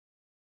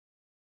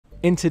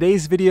In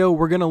today's video,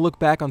 we're going to look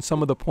back on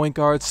some of the point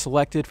guards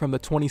selected from the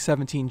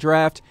 2017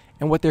 draft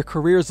and what their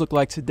careers look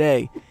like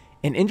today.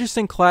 An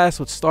interesting class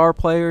with star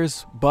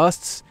players,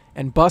 busts,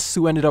 and busts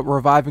who ended up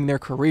reviving their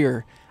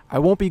career. I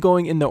won't be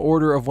going in the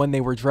order of when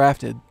they were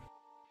drafted.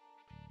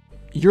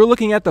 You're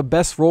looking at the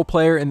best role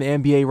player in the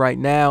NBA right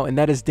now, and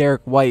that is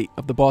Derrick White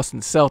of the Boston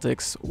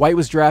Celtics. White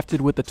was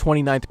drafted with the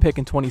 29th pick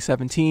in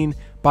 2017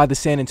 by the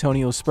San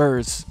Antonio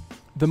Spurs.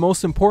 The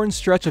most important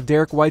stretch of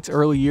Derrick White's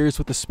early years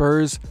with the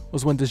Spurs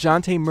was when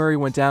DeJounte Murray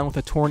went down with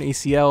a torn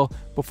ACL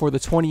before the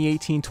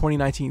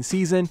 2018-2019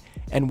 season,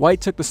 and White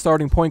took the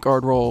starting point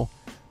guard role.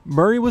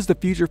 Murray was the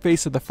future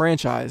face of the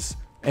franchise,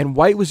 and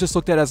White was just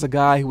looked at as a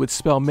guy who would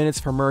spell minutes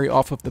for Murray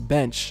off of the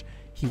bench.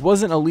 He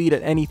wasn't elite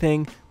at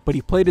anything, but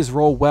he played his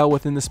role well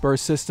within the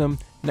Spurs system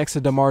next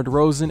to DeMar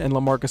DeRozan and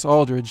LaMarcus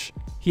Aldridge.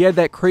 He had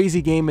that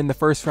crazy game in the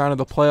first round of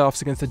the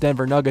playoffs against the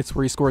Denver Nuggets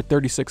where he scored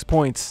 36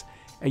 points.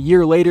 A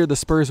year later, the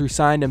Spurs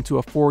re-signed him to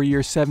a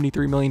 4-year,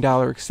 $73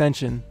 million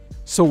extension.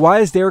 So why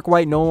is Derrick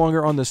White no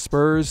longer on the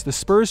Spurs? The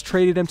Spurs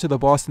traded him to the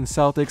Boston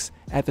Celtics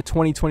at the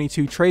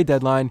 2022 trade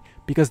deadline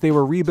because they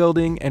were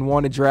rebuilding and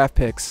wanted draft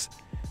picks.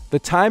 The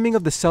timing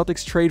of the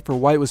Celtics trade for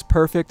White was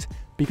perfect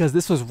because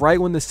this was right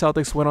when the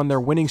Celtics went on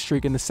their winning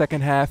streak in the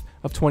second half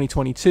of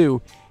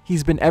 2022.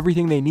 He's been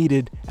everything they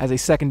needed as a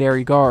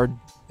secondary guard.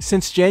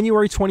 Since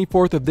January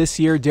 24th of this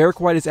year, Derrick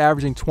White is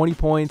averaging 20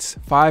 points,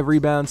 5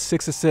 rebounds,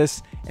 6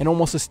 assists, and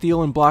almost a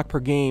steal and block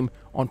per game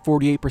on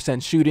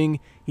 48%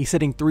 shooting. He's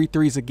hitting 3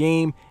 threes a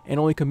game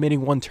and only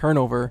committing 1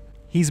 turnover.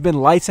 He's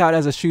been lights out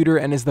as a shooter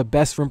and is the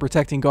best rim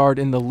protecting guard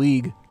in the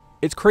league.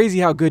 It's crazy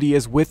how good he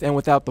is with and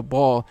without the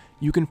ball.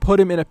 You can put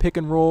him in a pick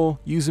and roll,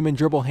 use him in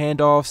dribble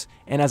handoffs,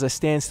 and as a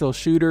standstill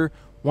shooter.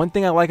 One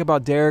thing I like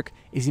about Derrick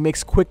is he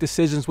makes quick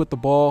decisions with the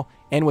ball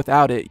and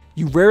without it.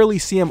 You rarely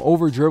see him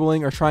over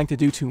dribbling or trying to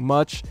do too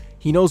much.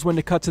 He knows when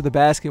to cut to the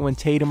basket when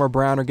Tatum or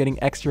Brown are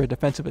getting extra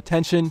defensive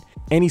attention,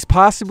 and he's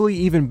possibly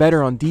even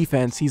better on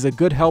defense. He's a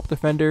good help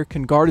defender,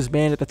 can guard his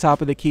man at the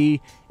top of the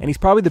key, and he's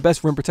probably the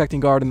best rim protecting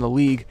guard in the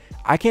league.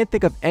 I can't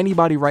think of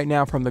anybody right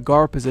now from the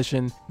guard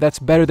position that's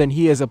better than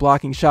he is at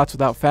blocking shots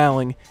without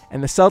fouling,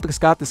 and the Celtics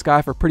got this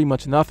guy for pretty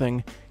much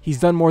nothing. He's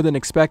done more than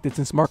expected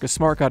since Marcus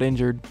Smart got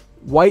injured.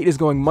 White is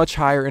going much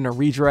higher in a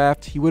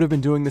redraft. He would have been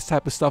doing this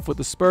type of stuff with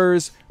the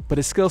Spurs, but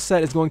his skill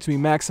set is going to be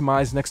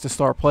maximized next to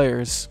star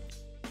players.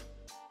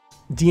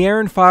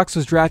 De'Aaron Fox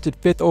was drafted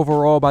 5th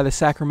overall by the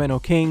Sacramento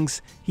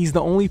Kings. He's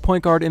the only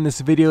point guard in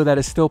this video that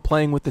is still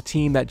playing with the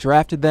team that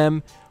drafted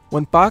them.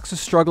 When Fox was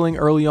struggling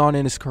early on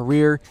in his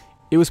career,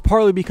 it was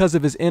partly because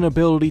of his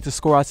inability to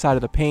score outside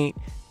of the paint.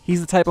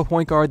 He's the type of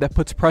point guard that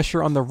puts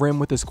pressure on the rim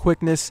with his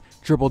quickness,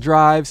 dribble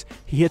drives,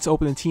 he hits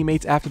open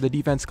teammates after the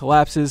defense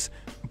collapses,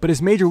 but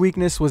his major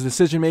weakness was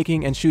decision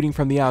making and shooting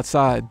from the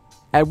outside.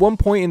 At one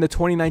point in the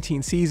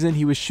 2019 season,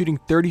 he was shooting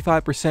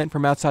 35%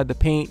 from outside the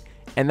paint,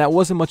 and that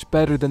wasn't much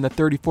better than the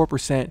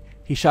 34%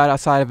 he shot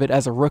outside of it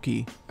as a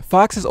rookie.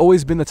 Fox has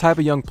always been the type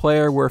of young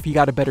player where if he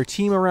got a better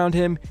team around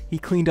him, he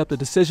cleaned up the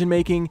decision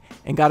making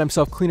and got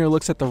himself cleaner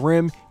looks at the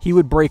rim, he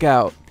would break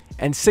out.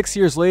 And 6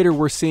 years later,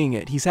 we're seeing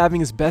it. He's having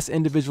his best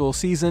individual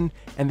season,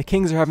 and the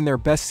Kings are having their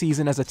best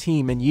season as a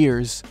team in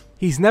years.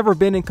 He's never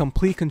been in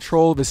complete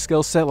control of his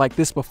skill set like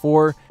this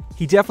before.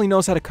 He definitely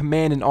knows how to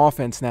command an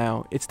offense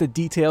now. It's the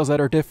details that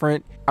are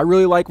different. I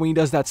really like when he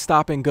does that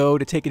stop and go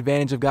to take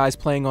advantage of guys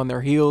playing on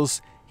their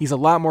heels. He's a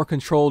lot more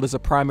controlled as a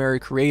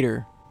primary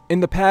creator. In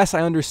the past,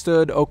 I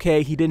understood,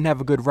 okay, he didn't have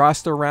a good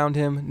roster around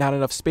him, not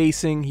enough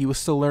spacing, he was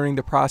still learning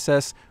the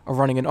process of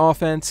running an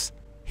offense.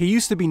 He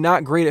used to be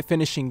not great at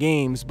finishing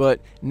games,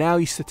 but now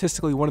he's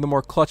statistically one of the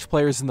more clutch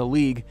players in the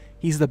league.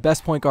 He's the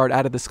best point guard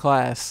out of this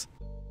class.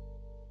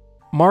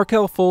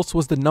 Markelle Fultz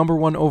was the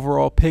 #1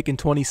 overall pick in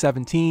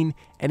 2017,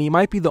 and he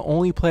might be the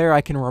only player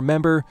I can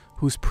remember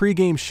whose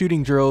pregame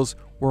shooting drills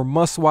were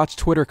must-watch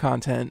Twitter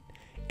content.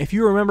 If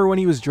you remember when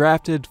he was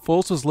drafted,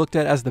 Fultz was looked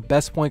at as the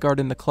best point guard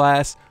in the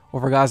class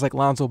over guys like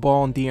Lonzo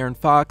Ball and De'Aaron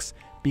Fox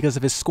because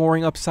of his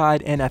scoring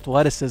upside and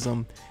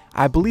athleticism.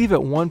 I believe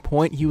at one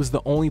point he was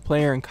the only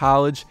player in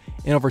college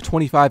in over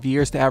 25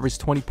 years to average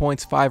 20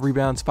 points, 5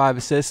 rebounds, 5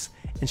 assists,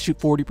 and shoot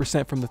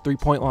 40% from the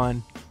three-point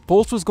line.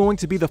 Fultz was going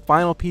to be the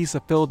final piece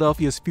of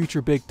Philadelphia's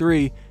future Big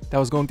Three that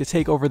was going to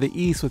take over the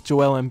East with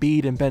Joel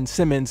Embiid and Ben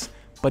Simmons,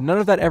 but none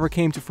of that ever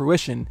came to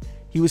fruition.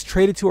 He was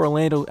traded to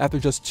Orlando after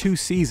just 2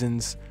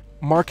 seasons.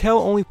 Markelle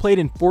only played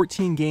in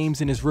 14 games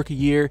in his rookie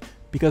year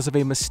because of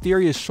a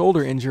mysterious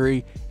shoulder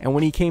injury, and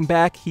when he came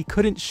back, he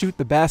couldn't shoot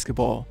the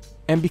basketball.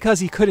 And because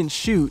he couldn't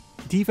shoot,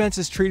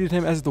 defenses treated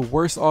him as the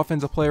worst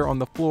offensive player on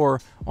the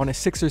floor on a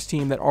Sixers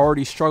team that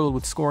already struggled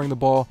with scoring the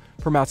ball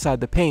from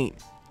outside the paint.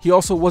 He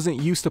also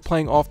wasn't used to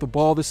playing off the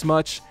ball this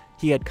much.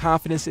 He had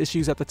confidence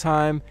issues at the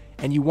time,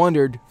 and you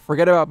wondered,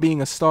 forget about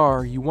being a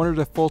star, you wondered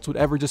if Fultz would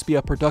ever just be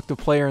a productive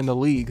player in the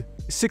league.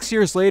 6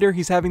 years later,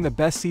 he's having the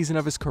best season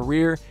of his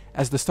career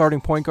as the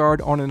starting point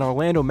guard on an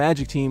Orlando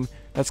Magic team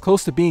that's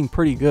close to being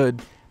pretty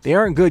good. They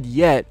aren't good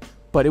yet,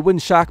 but it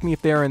wouldn't shock me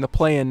if they are in the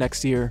play-in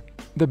next year.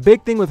 The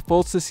big thing with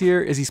Fultz this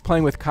year is he's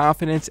playing with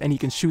confidence and he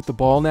can shoot the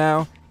ball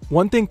now.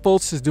 One thing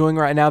Fultz is doing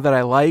right now that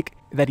I like,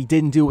 that he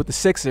didn't do with the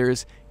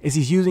Sixers, is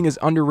he's using his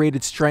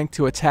underrated strength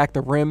to attack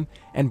the rim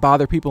and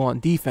bother people on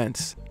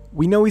defense.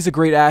 We know he's a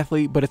great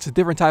athlete, but it's a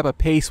different type of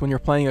pace when you're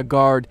playing a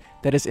guard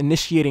that is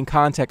initiating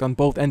contact on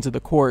both ends of the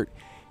court.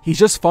 He's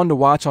just fun to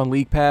watch on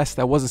League Pass.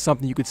 That wasn't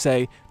something you could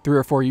say 3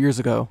 or 4 years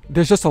ago.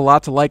 There's just a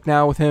lot to like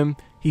now with him.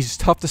 He's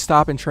tough to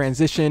stop in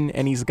transition,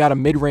 and he's got a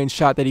mid-range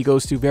shot that he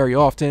goes to very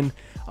often.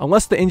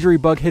 Unless the injury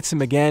bug hits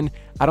him again,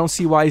 I don't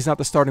see why he's not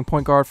the starting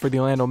point guard for the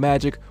Orlando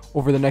Magic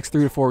over the next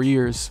 3 to 4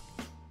 years.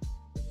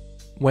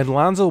 When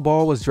Lonzo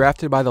Ball was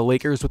drafted by the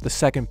Lakers with the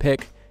 2nd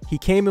pick, he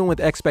came in with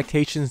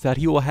expectations that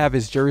he will have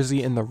his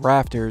jersey in the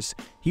rafters.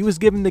 He was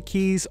given the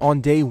keys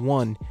on day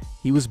 1.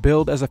 He was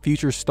billed as a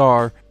future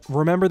star.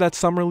 Remember that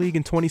summer league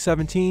in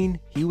 2017?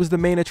 He was the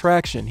main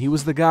attraction. He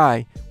was the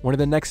guy, one of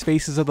the next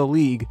faces of the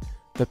league.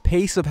 The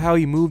pace of how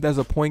he moved as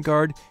a point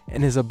guard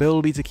and his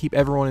ability to keep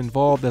everyone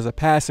involved as a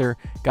passer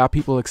got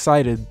people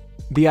excited.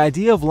 The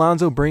idea of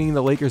Lonzo bringing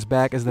the Lakers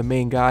back as the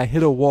main guy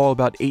hit a wall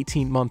about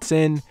 18 months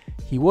in.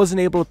 He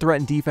wasn't able to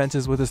threaten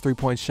defenses with his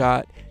three-point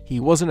shot. He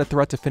wasn't a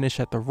threat to finish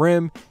at the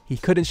rim. He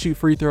couldn't shoot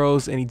free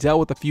throws, and he dealt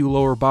with a few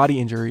lower body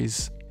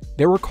injuries.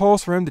 There were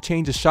calls for him to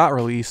change his shot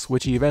release,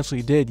 which he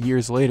eventually did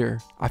years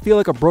later. I feel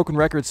like a broken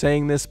record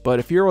saying this, but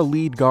if you're a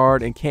lead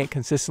guard and can't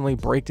consistently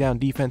break down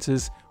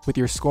defenses with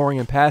your scoring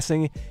and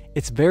passing,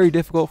 it's very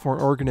difficult for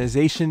an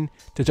organization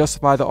to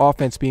justify the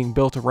offense being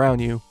built around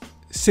you.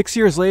 6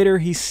 years later,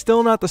 he's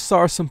still not the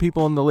star some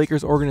people in the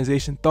Lakers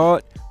organization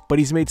thought, but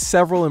he's made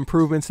several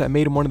improvements that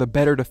made him one of the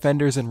better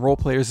defenders and role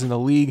players in the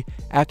league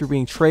after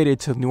being traded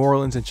to New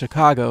Orleans and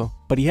Chicago,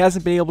 but he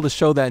hasn't been able to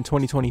show that in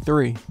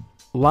 2023.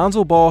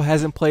 Lonzo Ball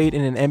hasn't played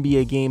in an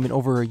NBA game in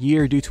over a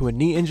year due to a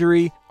knee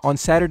injury. On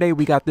Saturday,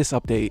 we got this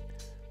update.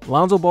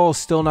 Lonzo Ball is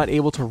still not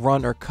able to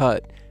run or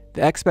cut.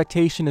 The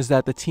expectation is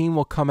that the team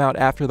will come out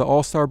after the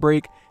All-Star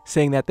break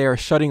saying that they are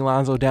shutting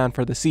Lonzo down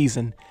for the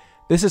season.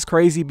 This is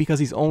crazy because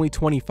he's only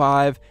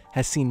 25,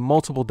 has seen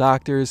multiple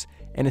doctors,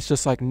 and it's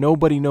just like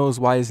nobody knows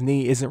why his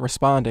knee isn't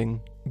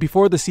responding.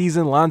 Before the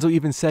season, Lonzo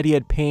even said he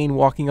had pain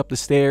walking up the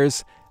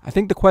stairs. I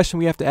think the question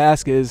we have to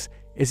ask is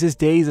his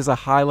days as a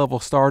high-level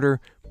starter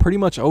pretty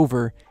much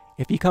over?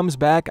 If he comes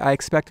back, I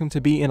expect him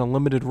to be in a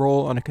limited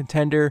role on a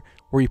contender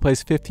where he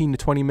plays 15 to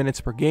 20 minutes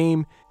per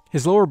game.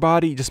 His lower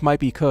body just might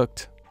be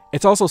cooked.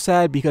 It's also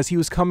sad because he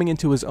was coming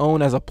into his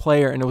own as a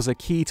player, and it was a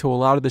key to a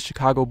lot of the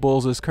Chicago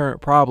Bulls'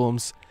 current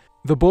problems.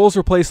 The Bulls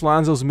replaced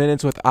Lonzo's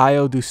minutes with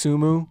Ayo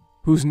Dosunmu,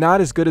 who's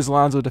not as good as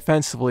Lonzo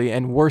defensively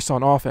and worse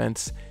on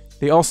offense.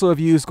 They also have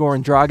used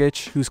Goran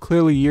Dragic, who's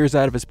clearly years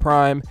out of his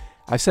prime.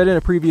 I've said in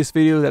a previous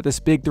video that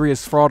this big three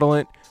is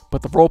fraudulent,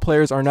 but the role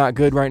players are not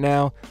good right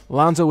now.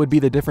 Lonzo would be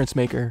the difference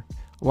maker.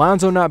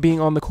 Lonzo not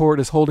being on the court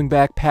is holding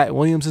back Pat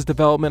Williams'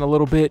 development a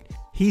little bit.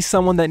 He's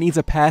someone that needs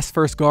a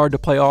pass-first guard to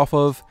play off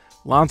of.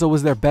 Lonzo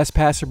was their best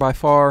passer by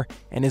far,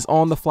 and his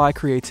on-the-fly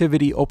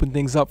creativity opened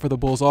things up for the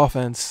Bulls'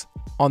 offense.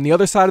 On the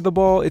other side of the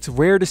ball, it's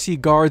rare to see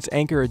guards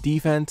anchor a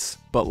defense,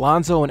 but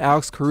Lonzo and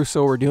Alex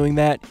Caruso are doing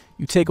that.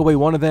 You take away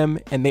one of them,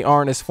 and they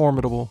aren't as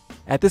formidable.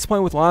 At this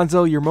point with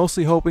Lonzo, you're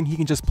mostly hoping he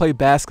can just play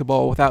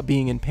basketball without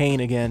being in pain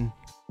again.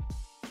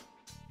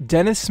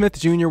 Dennis Smith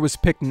Jr. was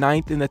picked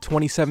 9th in the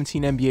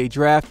 2017 NBA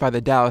draft by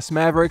the Dallas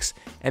Mavericks,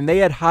 and they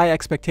had high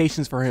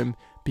expectations for him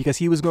because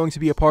he was going to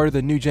be a part of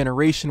the new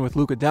generation with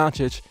Luka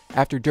Doncic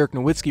after Dirk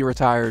Nowitzki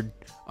retired.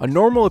 A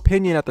normal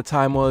opinion at the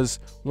time was,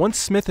 once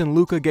Smith and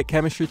Luka get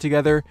chemistry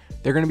together,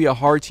 they're going to be a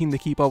hard team to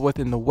keep up with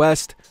in the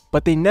West,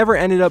 but they never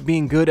ended up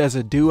being good as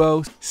a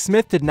duo.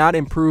 Smith did not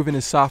improve in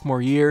his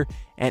sophomore year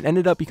and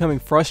ended up becoming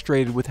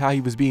frustrated with how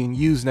he was being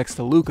used next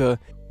to Luka.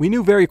 We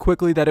knew very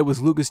quickly that it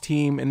was Luka's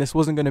team and this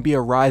wasn't going to be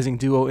a rising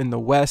duo in the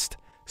West.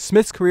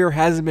 Smith's career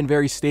hasn't been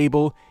very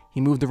stable. He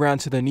moved around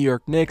to the New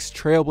York Knicks,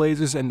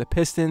 Trailblazers, and the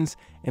Pistons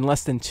in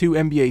less than 2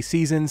 NBA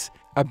seasons.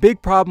 A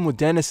big problem with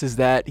Dennis is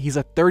that he's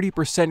a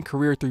 30%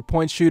 career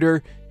three-point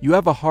shooter. You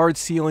have a hard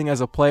ceiling as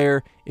a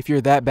player if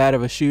you're that bad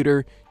of a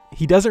shooter.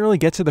 He doesn't really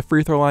get to the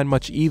free throw line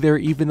much either,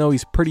 even though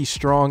he's pretty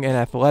strong and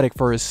athletic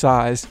for his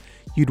size.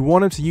 You'd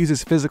want him to use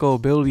his physical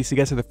abilities to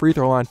get to the free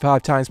throw line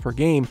 5 times per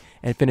game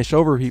and finish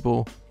over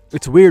people.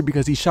 It's weird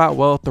because he shot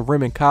well at the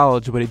rim in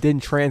college, but it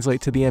didn't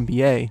translate to the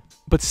NBA.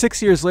 But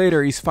 6 years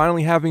later, he's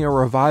finally having a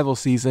revival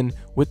season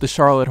with the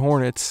Charlotte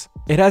Hornets.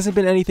 It hasn't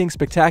been anything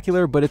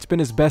spectacular, but it's been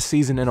his best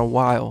season in a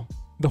while.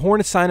 The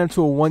Hornets signed him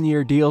to a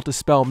 1-year deal to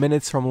spell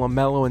minutes from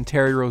LaMelo and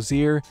Terry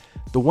Rozier.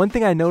 The one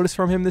thing I noticed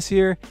from him this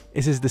year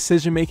is his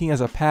decision making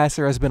as a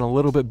passer has been a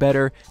little bit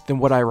better than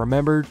what I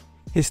remembered.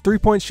 His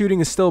three-point shooting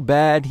is still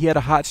bad. He had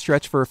a hot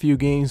stretch for a few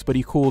games, but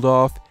he cooled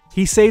off.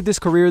 He saved his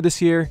career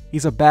this year.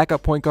 He's a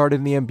backup point guard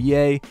in the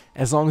NBA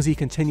as long as he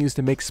continues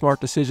to make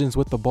smart decisions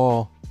with the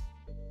ball.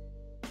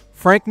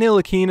 Frank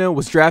Ntilikina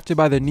was drafted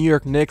by the New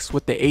York Knicks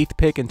with the 8th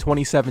pick in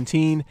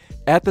 2017.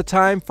 At the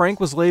time,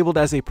 Frank was labeled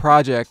as a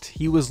project.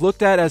 He was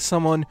looked at as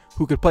someone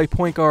who could play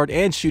point guard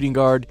and shooting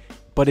guard,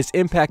 but his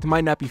impact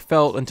might not be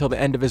felt until the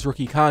end of his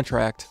rookie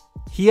contract.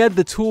 He had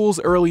the tools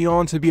early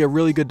on to be a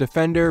really good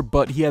defender,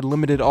 but he had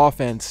limited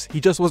offense. He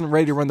just wasn't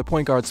ready to run the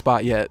point guard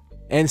spot yet.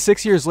 And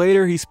 6 years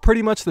later, he's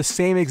pretty much the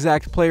same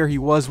exact player he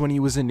was when he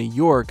was in New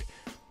York.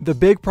 The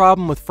big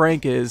problem with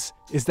Frank is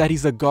that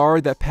he's a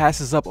guard that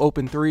passes up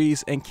open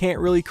threes and can't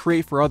really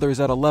create for others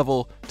at a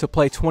level to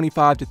play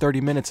 25 to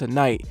 30 minutes a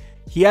night.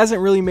 He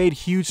hasn't really made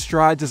huge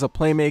strides as a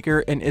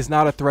playmaker and is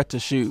not a threat to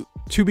shoot.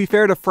 To be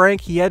fair to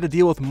Frank, he had to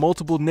deal with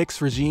multiple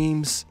Knicks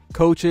regimes,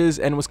 coaches,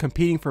 and was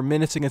competing for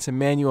minutes against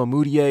Emmanuel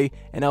Mudiay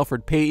and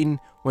Elfrid Payton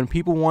when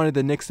people wanted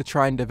the Knicks to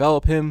try and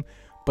develop him,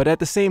 but at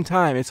the same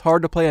time, it's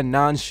hard to play a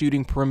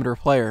non-shooting perimeter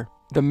player.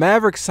 The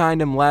Mavericks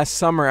signed him last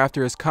summer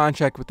after his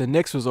contract with the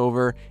Knicks was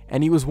over,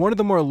 and he was one of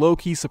the more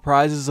low-key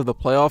surprises of the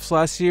playoffs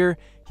last year.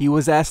 He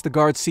was asked to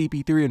guard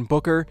CP3 and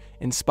Booker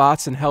in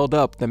spots and held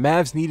up. The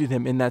Mavs needed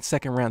him in that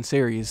second round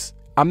series.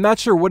 I'm not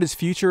sure what his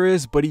future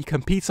is, but he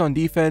competes on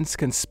defense,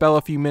 can spell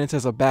a few minutes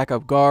as a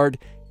backup guard.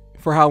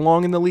 For how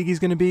long in the league he's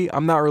going to be,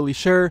 I'm not really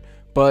sure,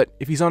 but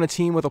if he's on a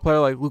team with a player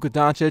like Luka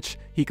Doncic,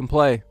 he can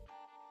play.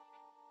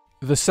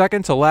 The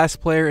second to last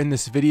player in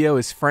this video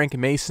is Frank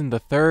Mason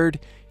III.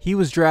 He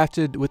was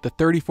drafted with the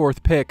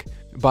 34th pick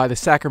by the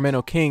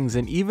Sacramento Kings,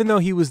 and even though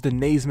he was the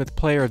Naismith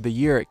Player of the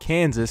Year at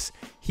Kansas,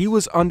 he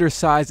was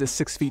undersized at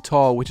 6 feet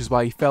tall, which is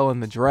why he fell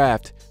in the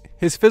draft.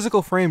 His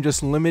physical frame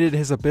just limited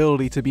his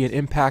ability to be an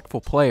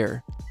impactful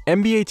player.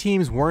 NBA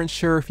teams weren't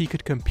sure if he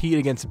could compete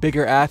against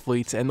bigger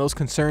athletes, and those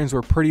concerns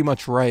were pretty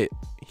much right.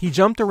 He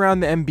jumped around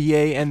the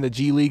NBA and the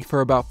G League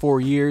for about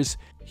 4 years.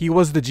 He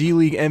was the G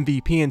League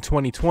MVP in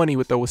 2020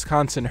 with the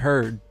Wisconsin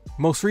Herd.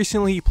 Most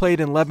recently, he played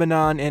in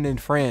Lebanon and in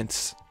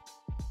France.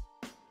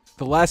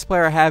 The last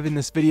player I have in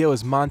this video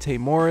is Monte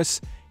Morris.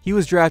 He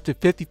was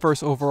drafted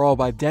 51st overall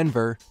by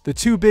Denver. The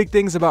two big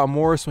things about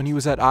Morris when he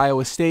was at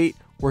Iowa State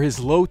were his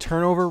low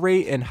turnover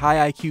rate and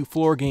high IQ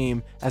floor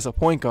game as a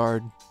point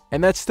guard.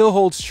 And that still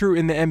holds true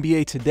in the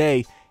NBA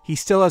today. He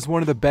still has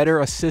one of the better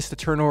assist to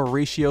turnover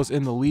ratios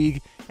in the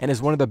league and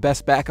is one of the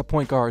best backup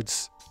point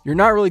guards. You're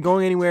not really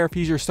going anywhere if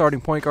he's your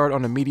starting point guard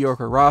on a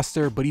mediocre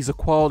roster, but he's a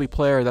quality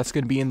player that's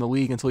going to be in the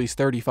league until he's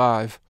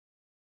 35.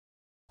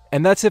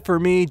 And that's it for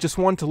me. Just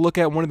wanted to look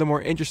at one of the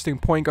more interesting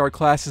point guard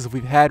classes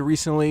we've had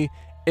recently.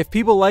 If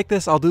people like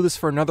this, I'll do this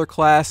for another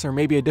class or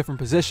maybe a different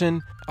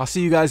position. I'll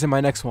see you guys in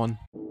my next one.